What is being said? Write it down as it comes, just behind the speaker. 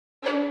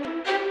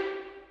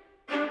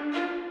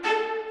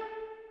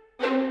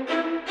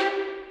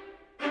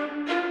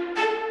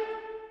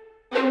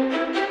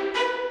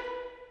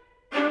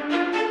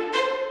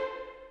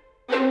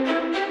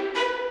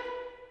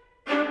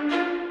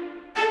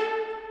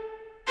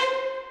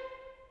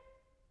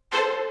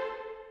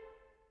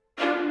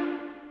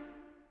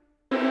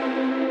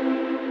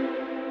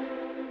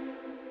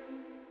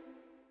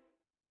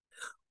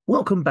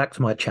Welcome back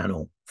to my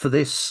channel for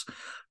this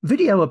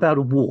video about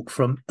a walk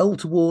from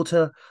Elter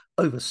Water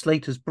over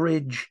Slater's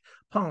Bridge,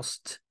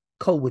 past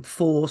Colwith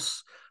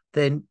Force,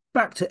 then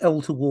back to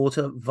Elter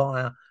Water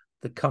via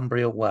the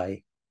Cumbria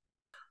Way.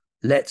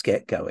 Let's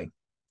get going.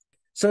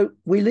 So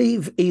we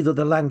leave either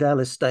the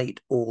Langdale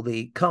estate or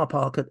the car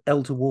park at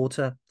Elter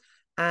Water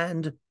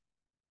and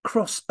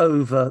cross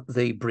over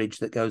the bridge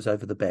that goes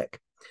over the beck.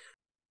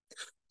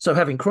 So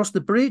having crossed the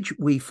bridge,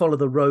 we follow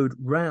the road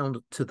round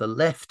to the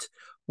left.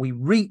 We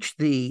reach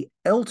the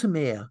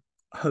Elterwater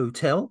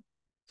Hotel,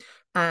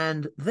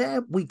 and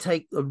there we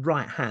take the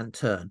right-hand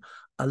turn.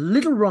 A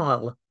little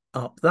while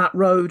up that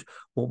road,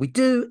 what we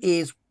do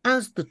is,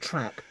 as the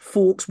track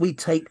forks, we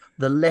take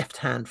the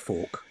left-hand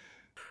fork.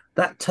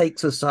 That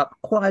takes us up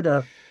quite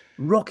a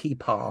rocky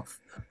path,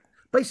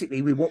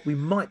 basically with what we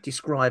might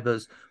describe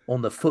as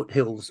on the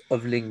foothills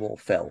of Lingmoor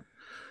Fell.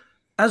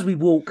 As we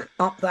walk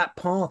up that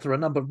path, there are a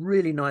number of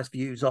really nice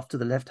views off to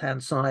the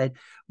left-hand side.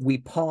 We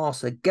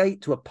pass a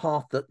gate to a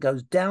path that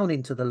goes down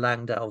into the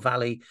Langdale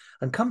Valley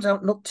and comes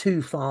out not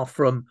too far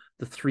from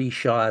the Three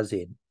Shires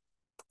Inn.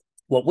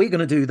 What we're going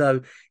to do,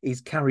 though,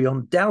 is carry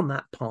on down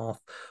that path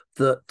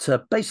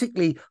that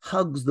basically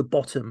hugs the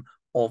bottom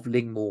of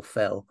Lingmoor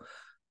Fell.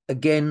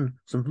 Again,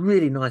 some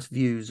really nice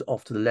views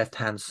off to the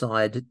left-hand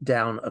side,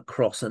 down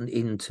across and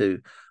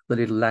into the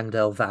Little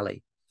Langdale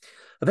Valley.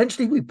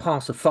 Eventually, we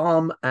pass a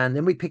farm, and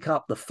then we pick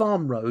up the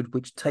farm road,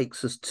 which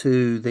takes us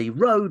to the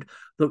road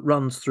that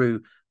runs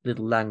through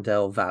Little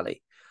Langdale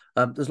Valley.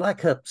 There's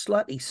like a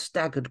slightly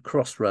staggered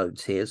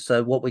crossroads here,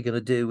 so what we're going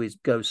to do is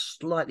go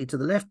slightly to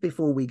the left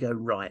before we go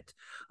right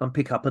and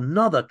pick up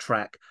another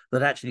track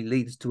that actually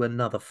leads to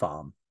another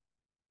farm.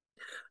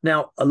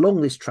 Now,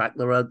 along this track,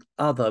 there are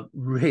other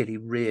really,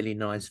 really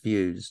nice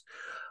views.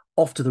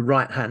 Off to the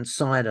right-hand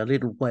side, a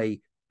little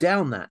way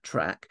down that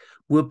track,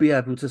 we'll be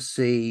able to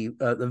see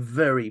the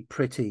very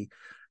pretty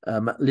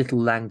Little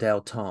Langdale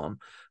Tarn.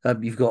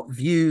 You've got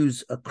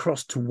views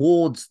across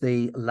towards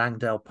the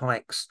Langdale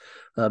Pikes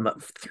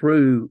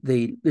through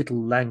the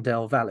Little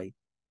Langdale Valley.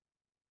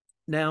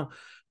 Now,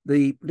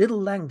 the Little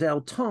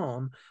Langdale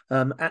Tarn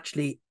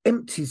actually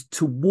empties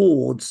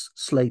towards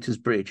Slater's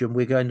Bridge, and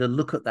we're going to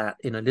look at that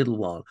in a little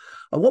while.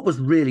 And what was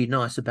really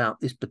nice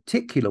about this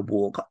particular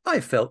walk,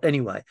 I felt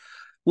anyway,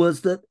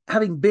 was that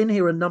having been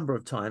here a number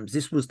of times,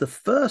 this was the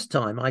first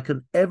time I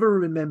can ever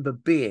remember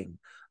being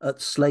at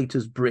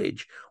Slater's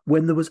Bridge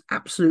when there was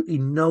absolutely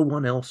no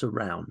one else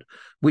around,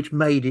 which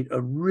made it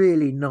a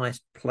really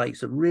nice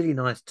place, a really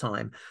nice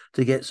time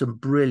to get some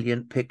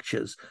brilliant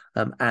pictures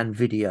and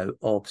video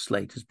of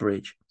Slater's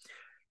Bridge.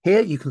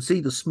 Here you can see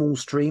the small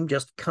stream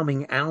just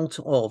coming out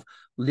of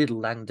Little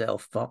Langdale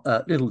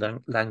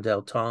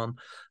Tarn,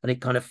 and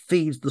it kind of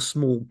feeds the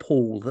small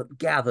pool that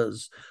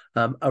gathers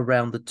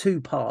around the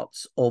two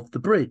parts of the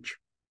bridge.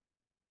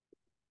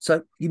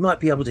 So you might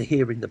be able to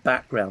hear in the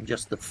background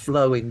just the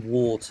flowing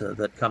water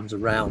that comes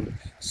around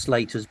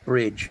Slater's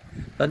Bridge.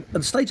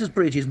 And Slater's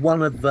Bridge is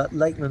one of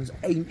Lakeland's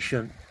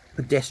ancient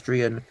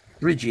pedestrian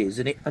bridges,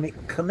 and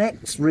it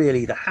connects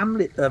really the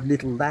hamlet of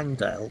Little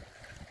Langdale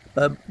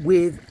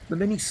with the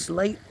many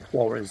slate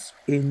quarries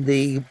in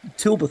the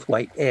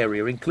Tilberthwaite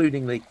area,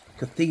 including the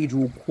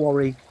Cathedral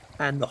Quarry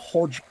and the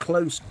Hodge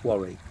Close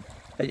Quarry.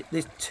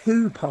 This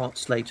two-part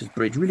Slater's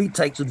Bridge really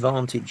takes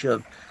advantage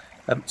of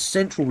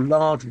central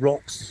large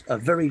rocks, a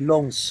very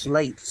long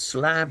slate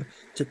slab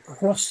to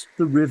cross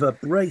the river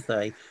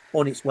Brathay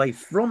on its way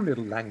from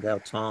Little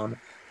Langdale Tarn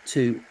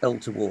to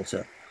Elter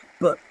Water.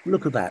 But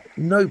look at that,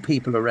 no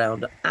people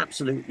around,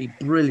 absolutely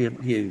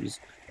brilliant views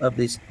of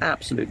this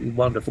absolutely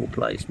wonderful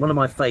place, one of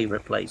my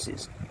favourite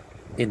places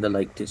in the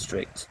Lake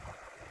District.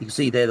 You can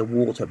see there the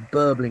water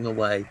burbling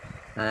away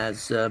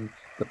as the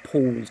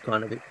pools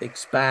kind of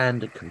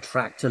expand and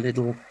contract a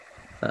little.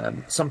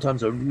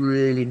 Sometimes a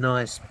really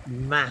nice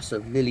mass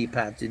of lily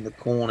pads in the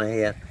corner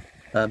here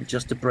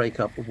just to break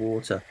up the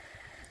water.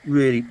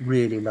 Really,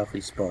 really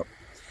lovely spot.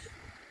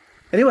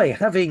 Anyway,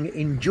 having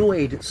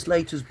enjoyed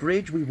Slater's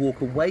Bridge, we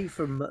walk away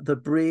from the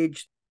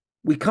bridge.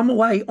 We come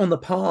away on the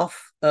path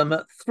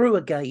through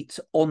a gate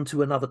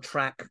onto another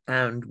track,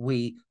 and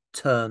we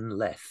turn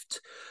left.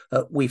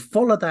 We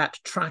follow that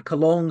track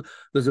along.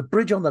 There's a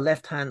bridge on the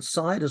left-hand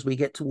side as we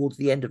get towards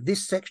the end of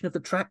this section of the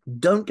track.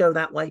 Don't go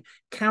that way.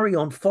 Carry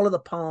on, follow the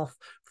path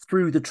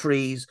through the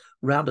trees,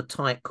 round a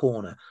tight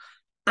corner.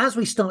 As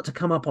we start to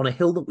come up on a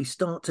hill that we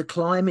start to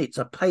climb, it's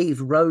a paved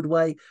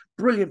roadway,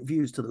 brilliant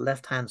views to the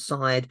left-hand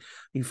side.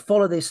 You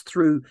follow this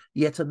through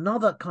yet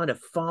another kind of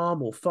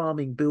farm or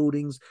farming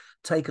buildings,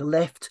 take a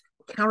left,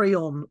 carry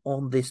on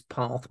this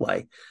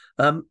pathway.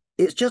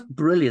 It's just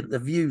brilliant, the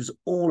views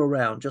all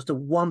around, just a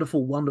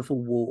wonderful,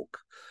 wonderful walk.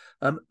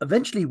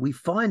 Eventually, we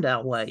find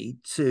our way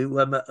to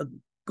a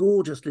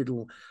gorgeous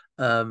little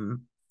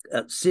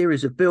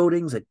series of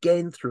buildings,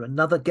 again, through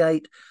another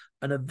gate.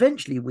 And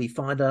eventually we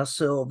find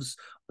ourselves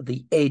at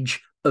the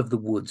edge of the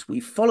woods. We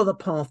follow the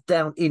path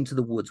down into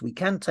the woods. We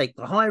can take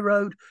the high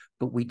road,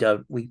 but we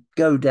don't. We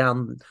go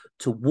down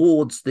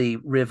towards the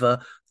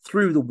river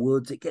through the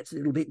woods. It gets a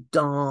little bit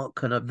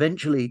dark, and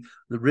eventually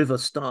the river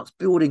starts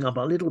building up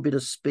a little bit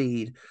of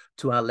speed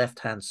to our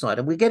left-hand side.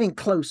 And we're getting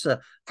closer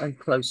and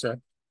closer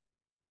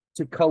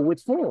to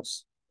Colwith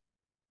Force.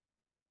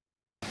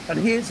 And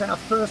here's our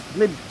first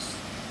glimpse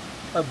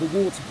of the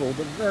waterfall,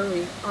 the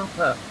very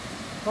upper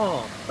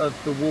part of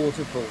the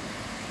waterfall.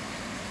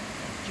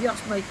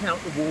 Just make out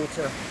the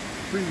water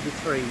through the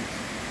trees.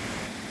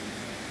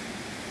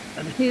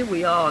 And here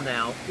we are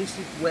now. This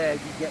is where you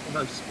get the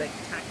most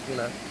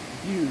spectacular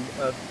view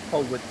of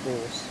Colwith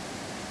Force.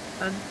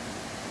 And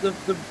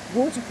the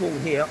waterfall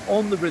here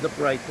on the River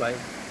Brathay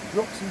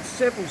drops in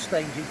several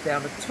stages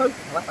down a total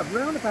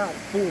around about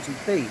 40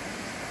 feet.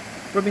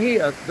 From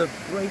here, the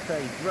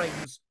Brathay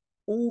drains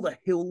all the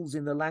hills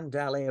in the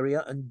Langdale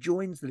area and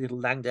joins the Little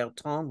Langdale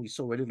Tarn we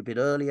saw a little bit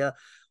earlier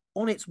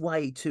on its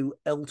way to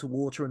Elter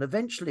Water and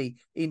eventually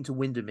into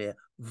Windermere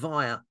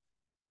via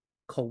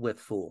Colwith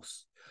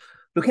Force.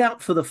 Look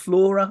out for the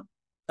flora,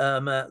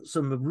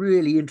 some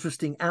really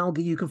interesting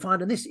algae you can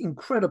find, and this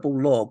incredible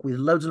log with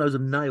loads and loads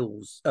of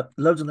nails,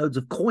 loads and loads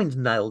of coins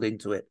nailed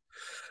into it.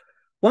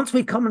 Once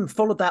we come and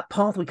follow that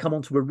path, we come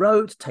onto a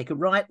road, take a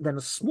right, then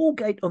a small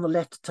gate on the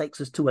left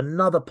takes us to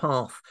another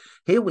path.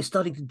 Here we're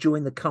starting to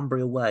join the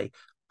Cumbria Way.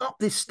 Up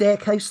this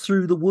staircase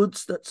through the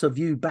woods, that's a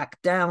view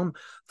back down,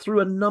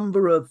 through a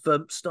number of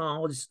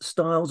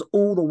styles,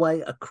 all the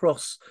way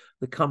across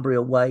the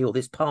Cumbria Way, or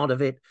this part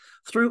of it,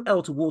 through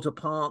Elter Water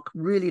Park,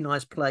 really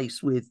nice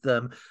place with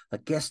a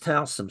guest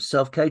house, some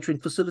self-catering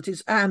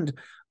facilities, and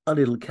a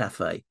little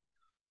cafe.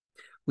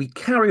 We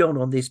carry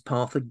on this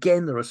path.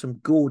 Again, there are some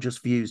gorgeous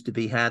views to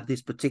be had.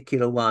 This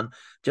particular one,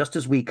 just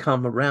as we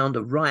come around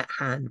a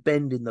right-hand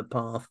bend in the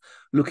path,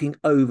 looking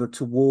over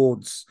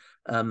towards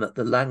the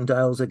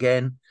Langdales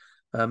again.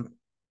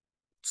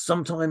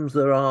 Sometimes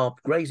there are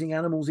grazing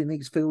animals in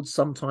these fields,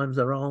 sometimes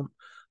there aren't,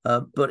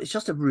 but it's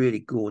just a really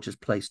gorgeous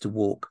place to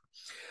walk.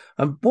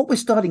 What we're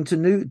starting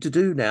to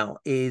do now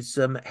is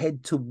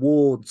head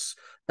towards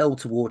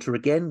Elter Water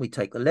again. We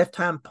take the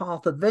left-hand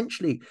path.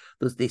 Eventually,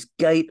 there's this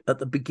gate at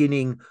the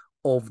beginning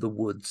of the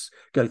woods.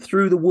 Go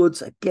through the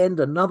woods, again,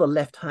 another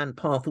left-hand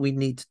path we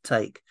need to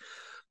take.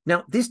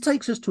 Now, this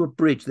takes us to a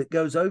bridge that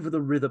goes over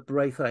the River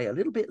Brathay a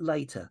little bit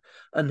later.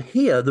 And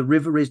here, the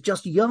river is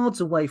just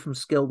yards away from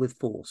Skelwith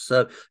Force.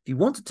 So if you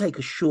want to take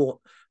a short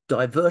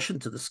diversion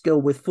to the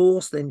Skelwith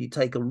Force, then you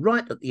take a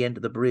right at the end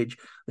of the bridge,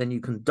 then you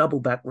can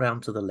double back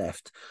round to the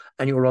left.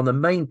 And you're on the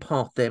main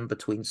path then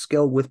between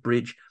Skelwith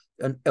Bridge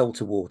and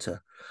Elter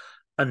Water.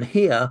 And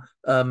here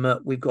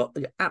we've got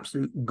the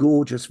absolute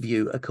gorgeous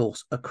view, of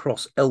course,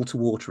 across Elter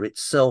Water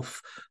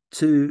itself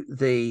to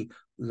the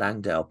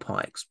Langdale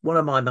Pikes, one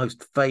of my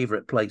most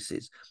favourite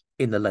places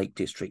in the Lake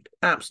District.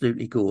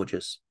 Absolutely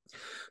gorgeous.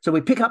 So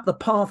we pick up the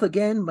path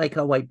again, make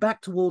our way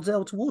back towards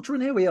Elter Water,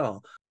 and here we are.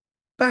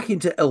 Back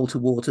into Elter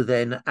Water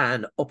then,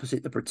 and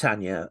opposite the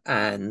Britannia,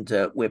 and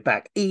we're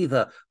back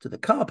either to the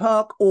car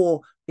park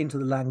or into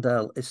the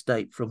Langdale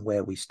estate from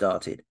where we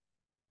started.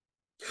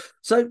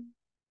 So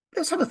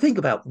let's have a think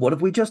about what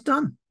have we just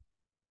done.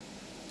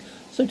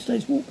 So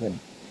today's walk then,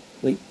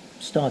 we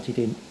started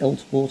in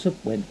Elter Water,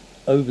 went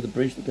over the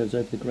bridge that goes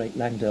over the Great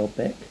Langdale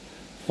Beck,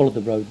 followed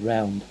the road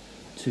round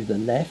to the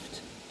left,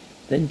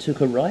 then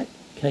took a right,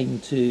 came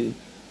to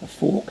a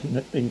fork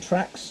in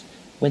tracks,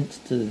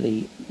 went to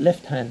the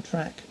left-hand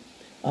track,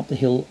 up the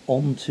hill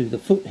onto the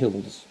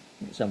foothills,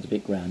 it sounds a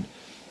bit grand,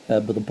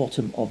 but the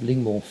bottom of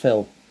Lingmoor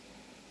Fell.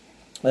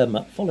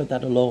 Followed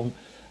that along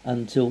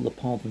until the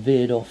path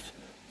veered off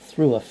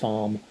through a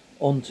farm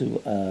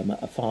onto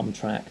a farm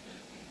track,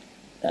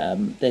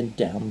 then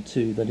down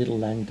to the Little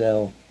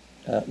Langdale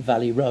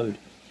Valley Road.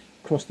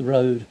 Across the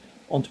road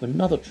onto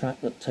another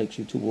track that takes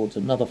you towards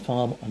another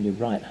farm on your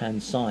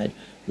right-hand side.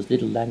 There's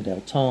Little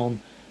Langdale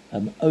Tarn,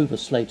 over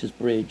Slater's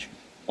Bridge,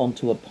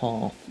 onto a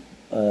path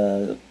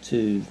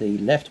to the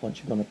left once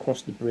you've gone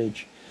across the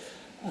bridge.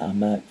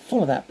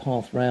 Follow that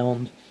path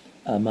round,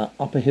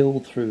 up a hill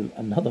through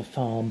another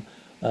farm,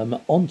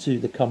 onto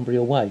the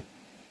Cumbria Way.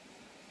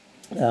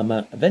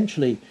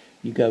 Eventually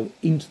you go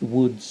into the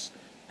woods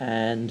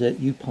and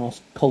you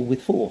pass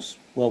Colwith Force.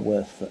 Well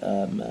worth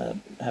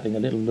having a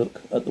little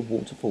look at the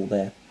waterfall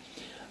there.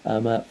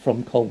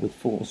 From Colwith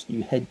Force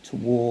you head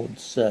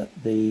towards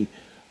the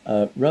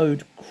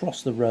road,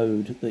 cross the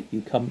road that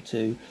you come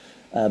to,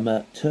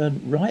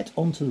 turn right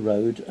onto the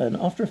road, and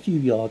after a few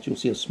yards you'll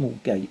see a small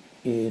gate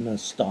in a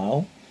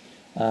stile.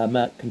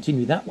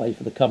 Continue that way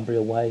for the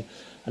Cumbria Way,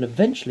 and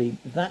eventually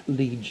that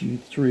leads you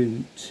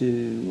through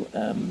to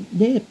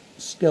near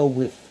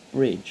Skelwith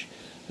Bridge.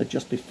 But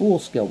just before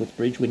Skelwith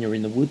Bridge, when you're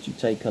in the woods, you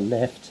take a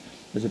left.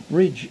 There's a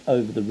bridge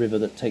over the river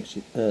that takes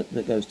you,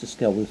 that goes to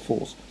Skelwith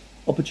Force.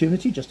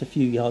 Opportunity just a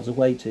few yards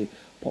away to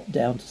pop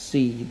down to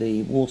see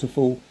the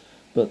waterfall,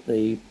 but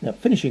the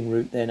finishing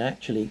route then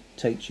actually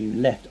takes you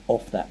left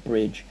off that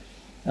bridge,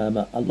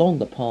 along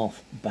the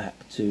path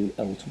back to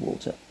Elter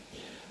Water.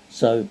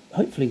 So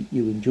hopefully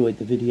you enjoyed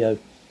the video.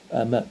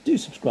 Do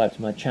subscribe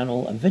to my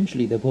channel.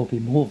 Eventually there will be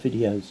more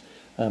videos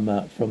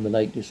from the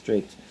Lake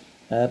District,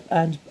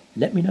 and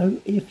let me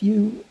know if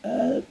you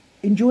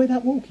enjoy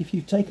that walk if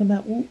you've taken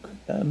that walk.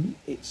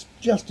 It's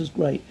just as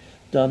great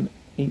done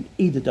in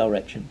either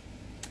direction.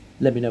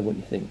 Let me know what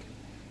you think.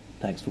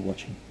 Thanks for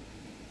watching.